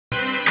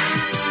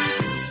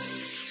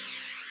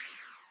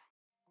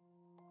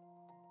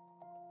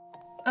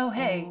Oh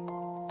hey,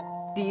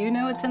 do you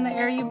know what's in the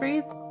air you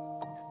breathe?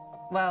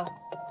 Well,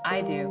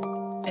 I do,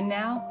 and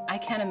now I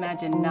can't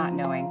imagine not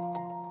knowing.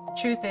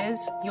 Truth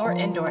is, your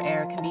indoor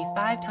air can be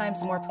 5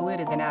 times more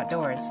polluted than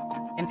outdoors,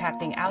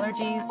 impacting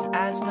allergies,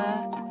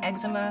 asthma,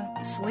 eczema,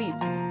 sleep,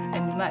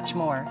 and much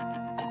more.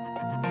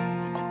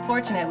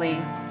 Fortunately,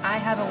 I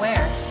have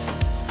Awair.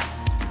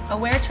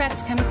 Awair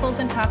tracks chemicals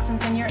and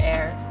toxins in your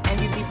air and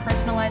gives you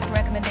personalized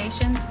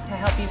recommendations to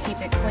help you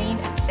keep it clean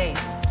and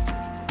safe.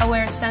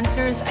 Awair's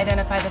sensors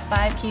identify the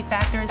 5 key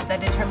factors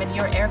that determine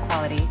your air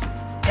quality: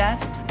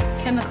 dust,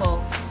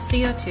 chemicals,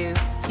 CO2,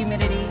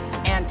 humidity,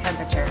 and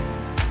temperature.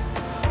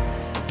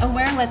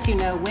 Awair lets you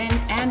know when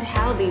and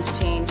how these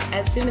change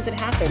as soon as it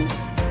happens.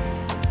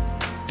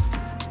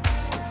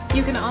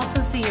 You can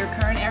also see your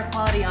current air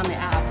quality on the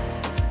app,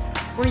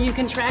 where you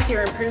can track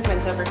your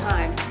improvements over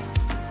time.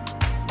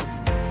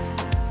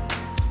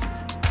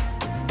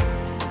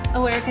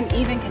 Awair can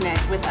even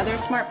connect with other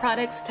smart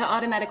products to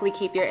automatically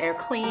keep your air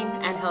clean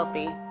and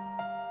healthy.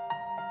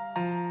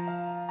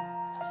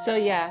 So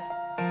yeah,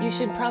 you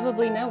should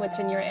probably know what's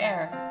in your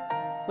air.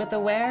 With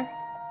Awair,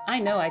 I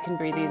know I can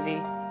breathe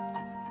easy.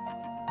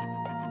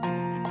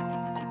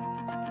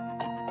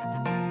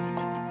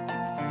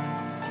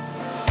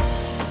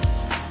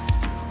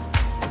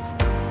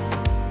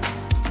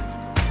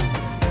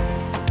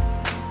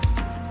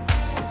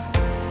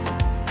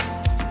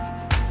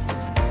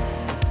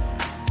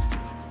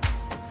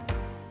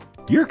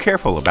 You're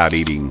careful about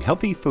eating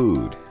healthy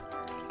food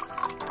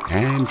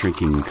and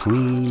drinking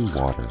clean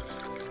water.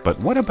 But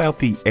what about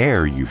the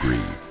air you breathe?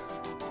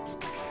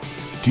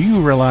 Do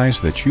you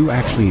realize that you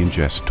actually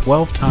ingest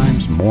 12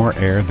 times more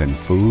air than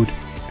food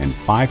and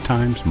 5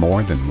 times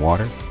more than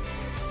water?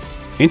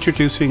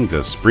 Introducing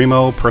the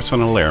Sprimo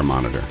Personal Air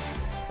Monitor,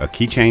 a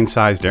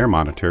keychain-sized air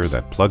monitor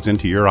that plugs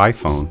into your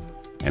iPhone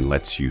and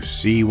lets you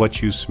see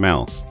what you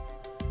smell.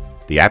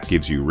 The app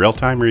gives you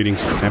real-time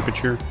readings of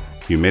temperature,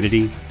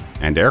 humidity,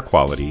 and air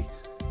quality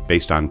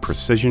based on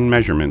precision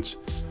measurements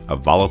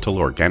of volatile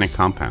organic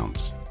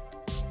compounds.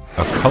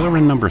 A color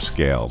and number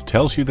scale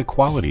tells you the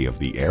quality of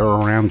the air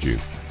around you.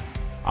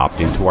 Opt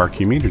into our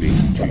community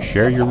to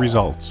share your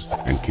results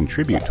and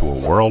contribute to a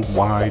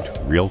worldwide,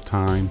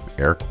 real-time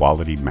air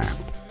quality map.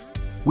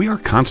 We are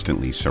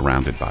constantly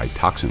surrounded by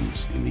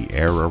toxins in the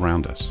air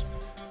around us,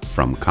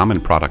 from common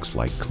products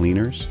like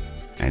cleaners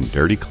and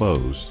dirty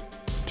clothes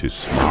to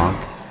smog,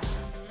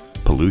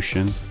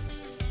 pollution,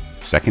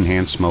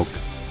 secondhand smoke,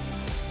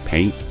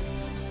 paint,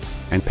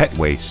 and pet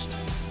waste.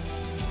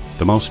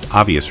 The most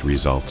obvious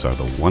results are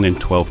the 1 in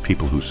 12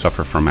 people who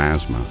suffer from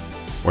asthma,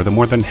 or the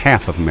more than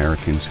half of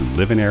Americans who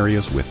live in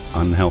areas with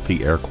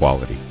unhealthy air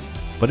quality.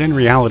 But in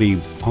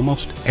reality,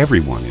 almost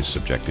everyone is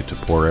subjected to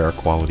poor air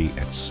quality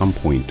at some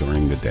point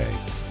during the day.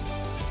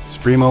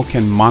 Sprimo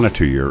can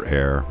monitor your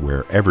air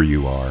wherever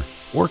you are,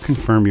 or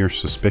confirm your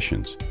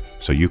suspicions,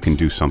 so you can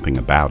do something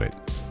about it.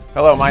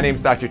 Hello, my name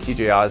is Dr.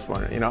 TJ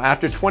Osborne.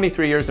 After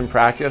 23 years in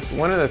practice,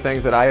 one of the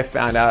things that I have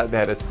found out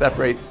that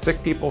separates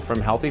sick people from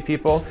healthy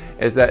people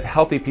is that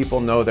healthy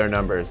people know their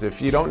numbers.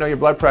 If you don't know your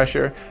blood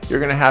pressure,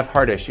 you're going to have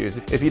heart issues.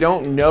 If you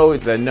don't know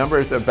the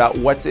numbers about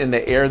what's in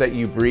the air that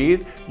you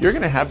breathe, you're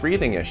going to have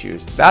breathing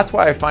issues. That's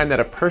why I find that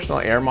a personal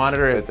air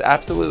monitor is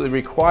absolutely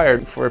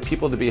required for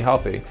people to be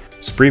healthy.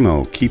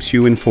 Sprimo keeps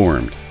you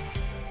informed,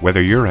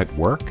 whether you're at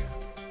work,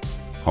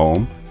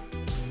 home,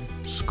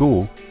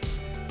 school,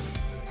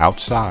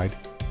 outside,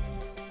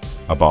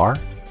 a bar,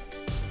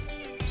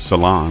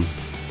 salon,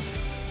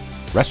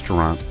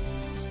 restaurant,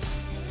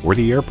 or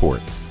the airport.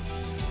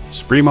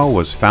 Sprimo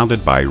was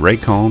founded by Ray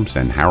Combs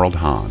and Harold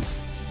Hahn.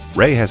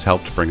 Ray has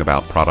helped bring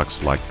about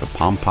products like the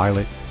Palm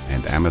Pilot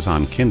and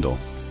Amazon Kindle,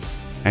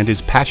 and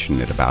is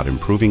passionate about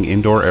improving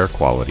indoor air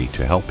quality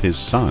to help his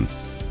son,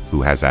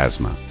 who has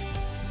asthma.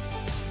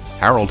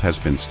 Harold has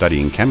been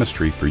studying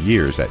chemistry for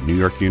years at New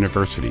York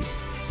University,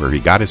 where he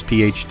got his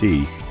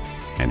PhD,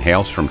 and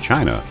hails from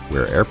China,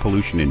 where air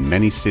pollution in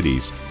many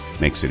cities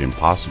makes it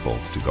impossible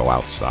to go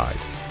outside.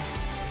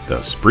 The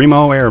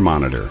Sprimo Air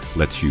Monitor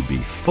lets you be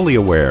fully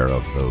aware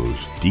of those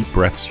deep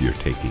breaths you're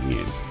taking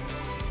in.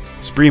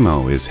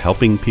 Sprimo is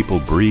helping people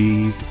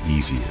breathe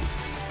easier.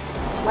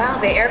 Wow,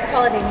 the air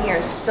quality in here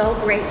is so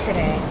great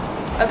today.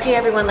 Okay,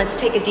 everyone, let's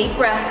take a deep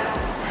breath.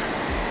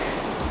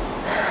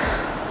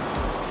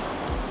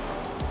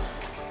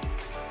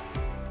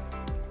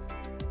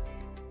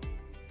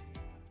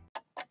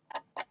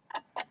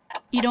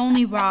 Eat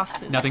only raw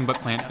food. Nothing but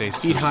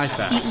plant-based. Eat high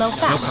fat. Eat low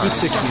fat. No carbs. Eat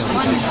 6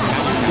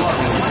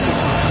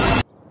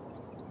 meals.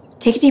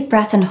 Take a deep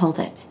breath and hold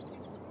it.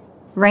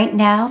 Right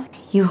now,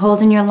 you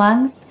hold in your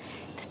lungs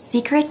the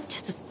secret to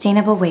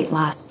sustainable weight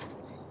loss.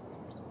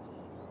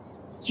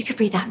 You could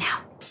breathe out now.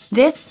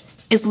 This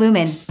is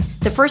Lumen,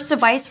 the first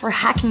device for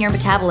hacking your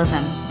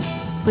metabolism.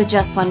 With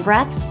just 1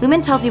 breath,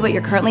 Lumen tells you what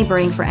you're currently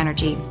burning for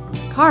energy,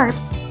 carbs,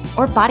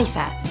 or body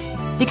fat,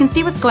 so you can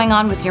see what's going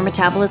on with your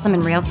metabolism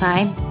in real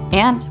time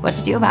and what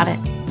to do about it.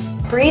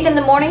 Breathe in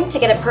the morning to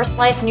get a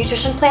personalized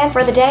nutrition plan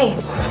for the day.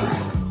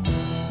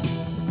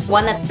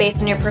 One that's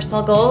based on your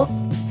personal goals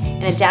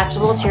and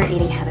adaptable to your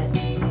eating habits.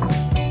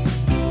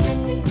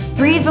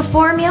 Breathe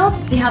before a meal to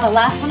see how the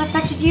last one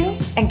affected you,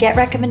 and get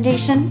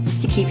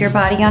recommendations to keep your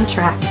body on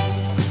track.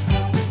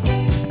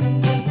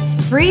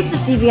 Breathe to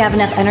see if you have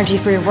enough energy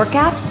for your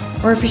workout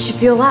or if you should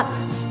fuel up.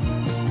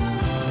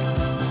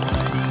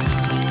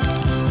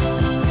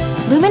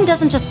 Lumen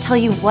doesn't just tell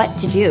you what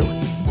to do,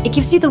 it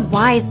gives you the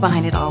whys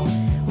behind it all.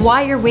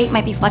 Why your weight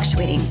might be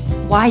fluctuating,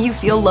 why you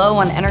feel low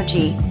on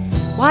energy,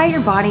 why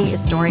your body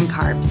is storing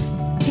carbs.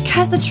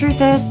 Because the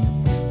truth is,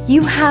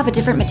 you have a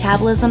different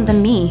metabolism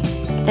than me,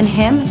 than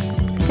him,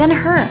 than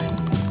her.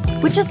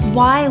 Which is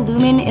why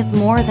Lumen is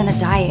more than a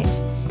diet.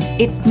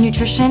 It's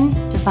nutrition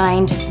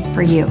designed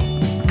for you.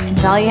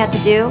 And all you have to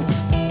do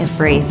is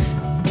breathe.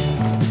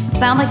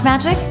 Sound like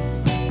magic?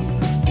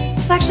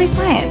 It's actually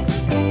science.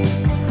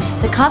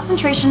 The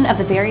concentration of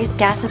the various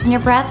gases in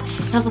your breath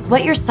tells us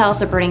what your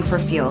cells are burning for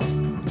fuel.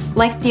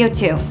 Like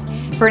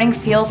CO2. Burning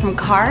fuel from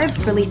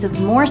carbs releases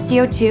more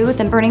CO2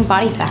 than burning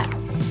body fat.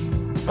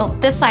 Well,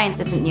 this science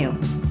isn't new.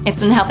 It's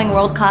been helping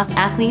world-class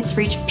athletes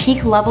reach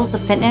peak levels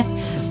of fitness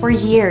for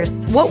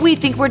years. What we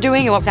think we're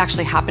doing and what's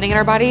actually happening in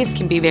our bodies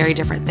can be very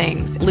different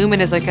things. Lumen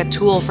is like a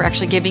tool for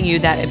actually giving you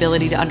that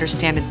ability to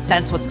understand and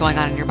sense what's going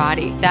on in your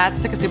body.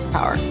 That's like a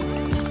superpower.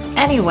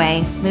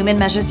 Anyway, Lumen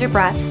measures your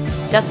breath,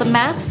 does some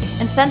math,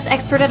 and sends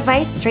expert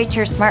advice straight to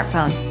your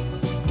smartphone.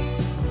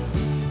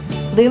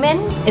 Lumen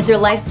is your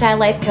lifestyle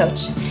life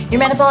coach, your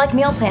metabolic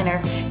meal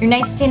planner, your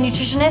nightstand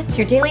nutritionist,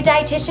 your daily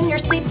dietitian, your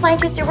sleep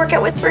scientist, your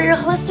workout whisperer, your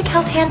holistic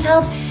health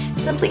handheld.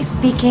 Simply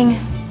speaking,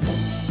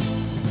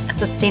 a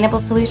sustainable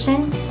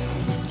solution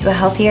to a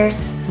healthier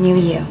new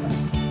you.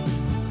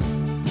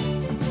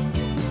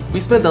 We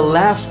spent the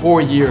last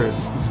 4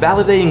 years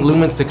validating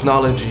Lumen's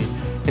technology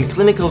in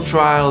clinical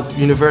trials,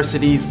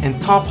 universities,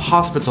 and top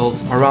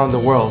hospitals around the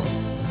world.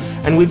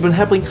 And we've been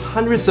helping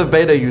hundreds of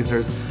beta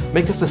users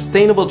make a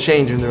sustainable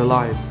change in their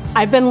lives.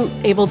 I've been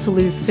able to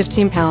lose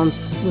 15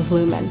 pounds with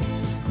Lumen,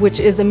 which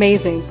is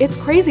amazing. It's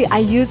crazy. I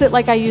use it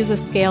like I use a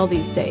scale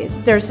these days.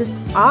 There's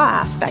this awe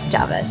aspect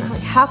of it.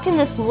 Like, how can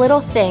this little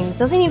thing,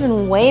 doesn't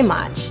even weigh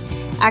much,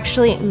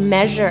 actually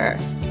measure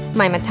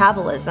my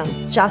metabolism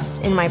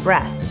just in my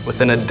breath?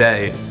 Within a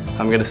day,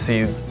 I'm going to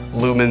see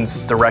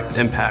Lumen's direct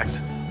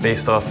impact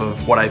based off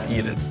of what I've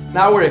eaten.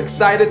 Now we're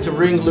excited to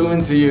bring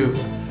Lumen to you.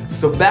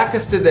 So back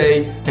us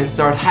today and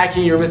start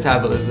hacking your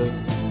metabolism.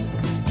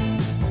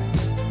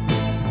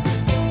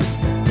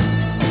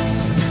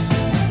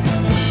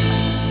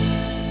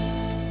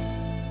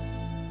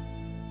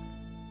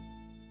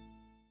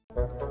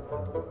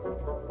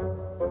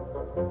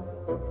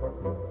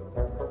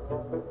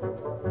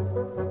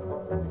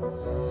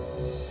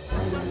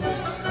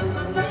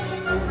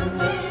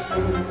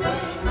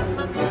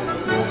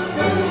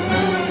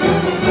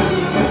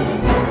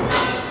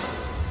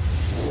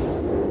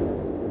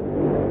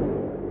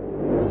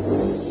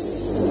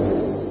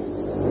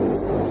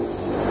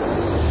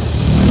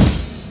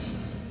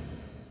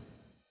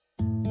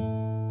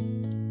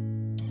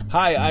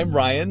 Hi, I'm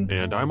Ryan.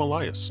 And I'm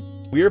Elias.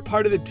 We are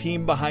part of the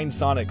team behind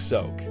Sonic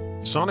Soak.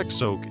 Sonic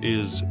Soak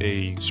is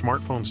a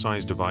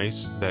smartphone-sized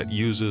device that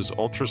uses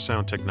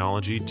ultrasound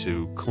technology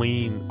to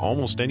clean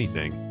almost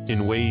anything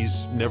in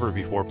ways never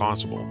before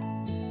possible.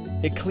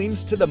 It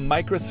cleans to the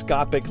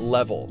microscopic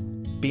level,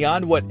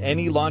 beyond what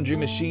any laundry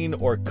machine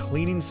or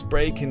cleaning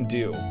spray can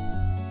do.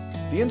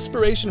 The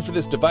inspiration for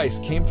this device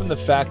came from the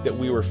fact that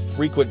we were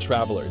frequent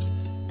travelers,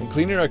 and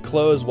cleaning our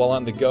clothes while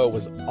on the go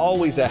was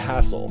always a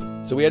hassle,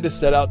 so we had to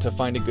set out to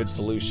find a good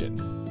solution.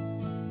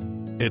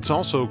 It's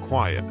also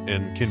quiet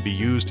and can be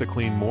used to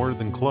clean more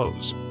than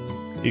clothes.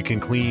 It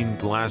can clean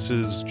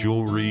glasses,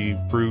 jewelry,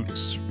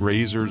 fruits,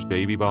 razors,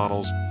 baby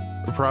bottles,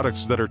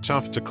 products that are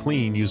tough to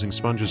clean using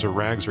sponges or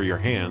rags or your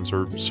hands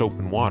or soap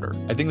and water.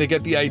 I think they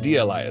get the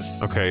idea,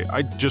 Elias. Okay,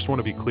 I just want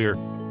to be clear.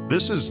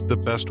 This is the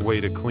best way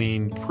to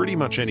clean pretty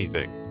much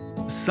anything.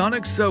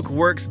 Sonic Soak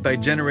works by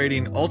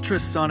generating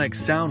ultrasonic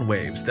sound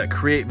waves that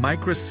create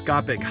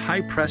microscopic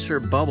high-pressure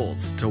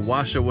bubbles to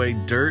wash away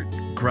dirt,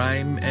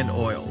 grime, and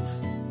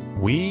oils.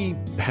 We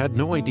had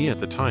no idea at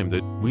the time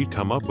that we'd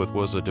come up with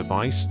was a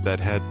device that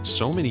had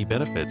so many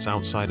benefits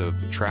outside of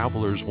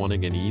travelers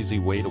wanting an easy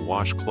way to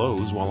wash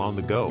clothes while on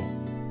the go.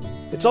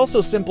 It's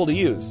also simple to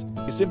use.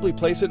 You simply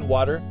place it in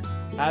water,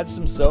 add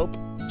some soap,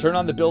 turn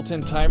on the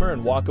built-in timer,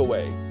 and walk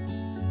away.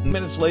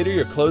 Minutes later,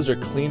 your clothes are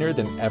cleaner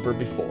than ever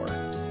before.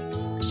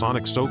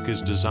 Sonic Soak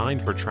is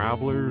designed for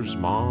travelers,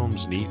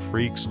 moms, neat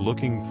freaks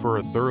looking for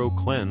a thorough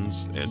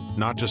cleanse, and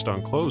not just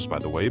on clothes, by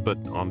the way, but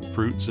on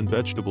fruits and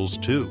vegetables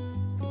too.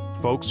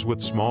 Folks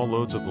with small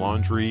loads of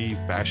laundry,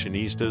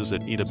 fashionistas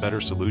that need a better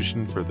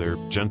solution for their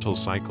gentle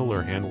cycle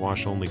or hand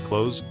wash only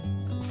clothes,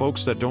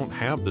 folks that don't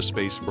have the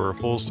space for a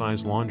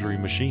full-size laundry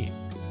machine.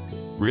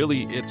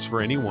 Really, it's for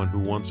anyone who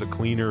wants a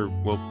cleaner,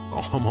 well,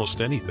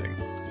 almost anything.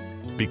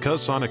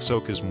 Because Sonic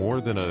Soak is more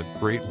than a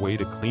great way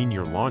to clean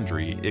your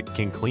laundry, it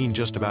can clean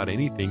just about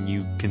anything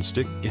you can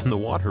stick in the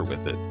water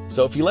with it.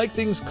 So if you like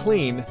things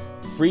clean,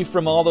 free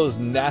from all those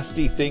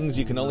nasty things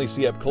you can only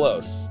see up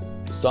close,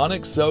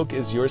 Sonic Soak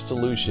is your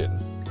solution.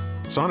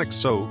 Sonic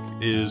Soak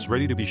is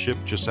ready to be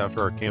shipped just after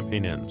our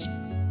campaign ends.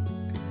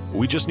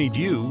 We just need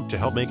you to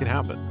help make it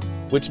happen.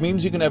 Which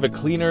means you can have a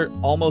cleaner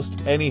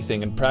almost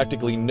anything in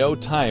practically no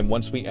time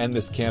once we end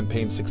this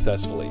campaign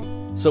successfully.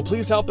 So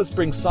please help us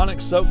bring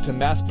Sonic Soak to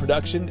mass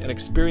production and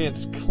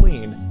experience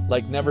clean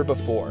like never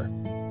before.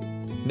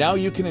 Now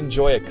you can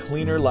enjoy a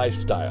cleaner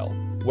lifestyle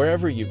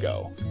wherever you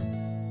go.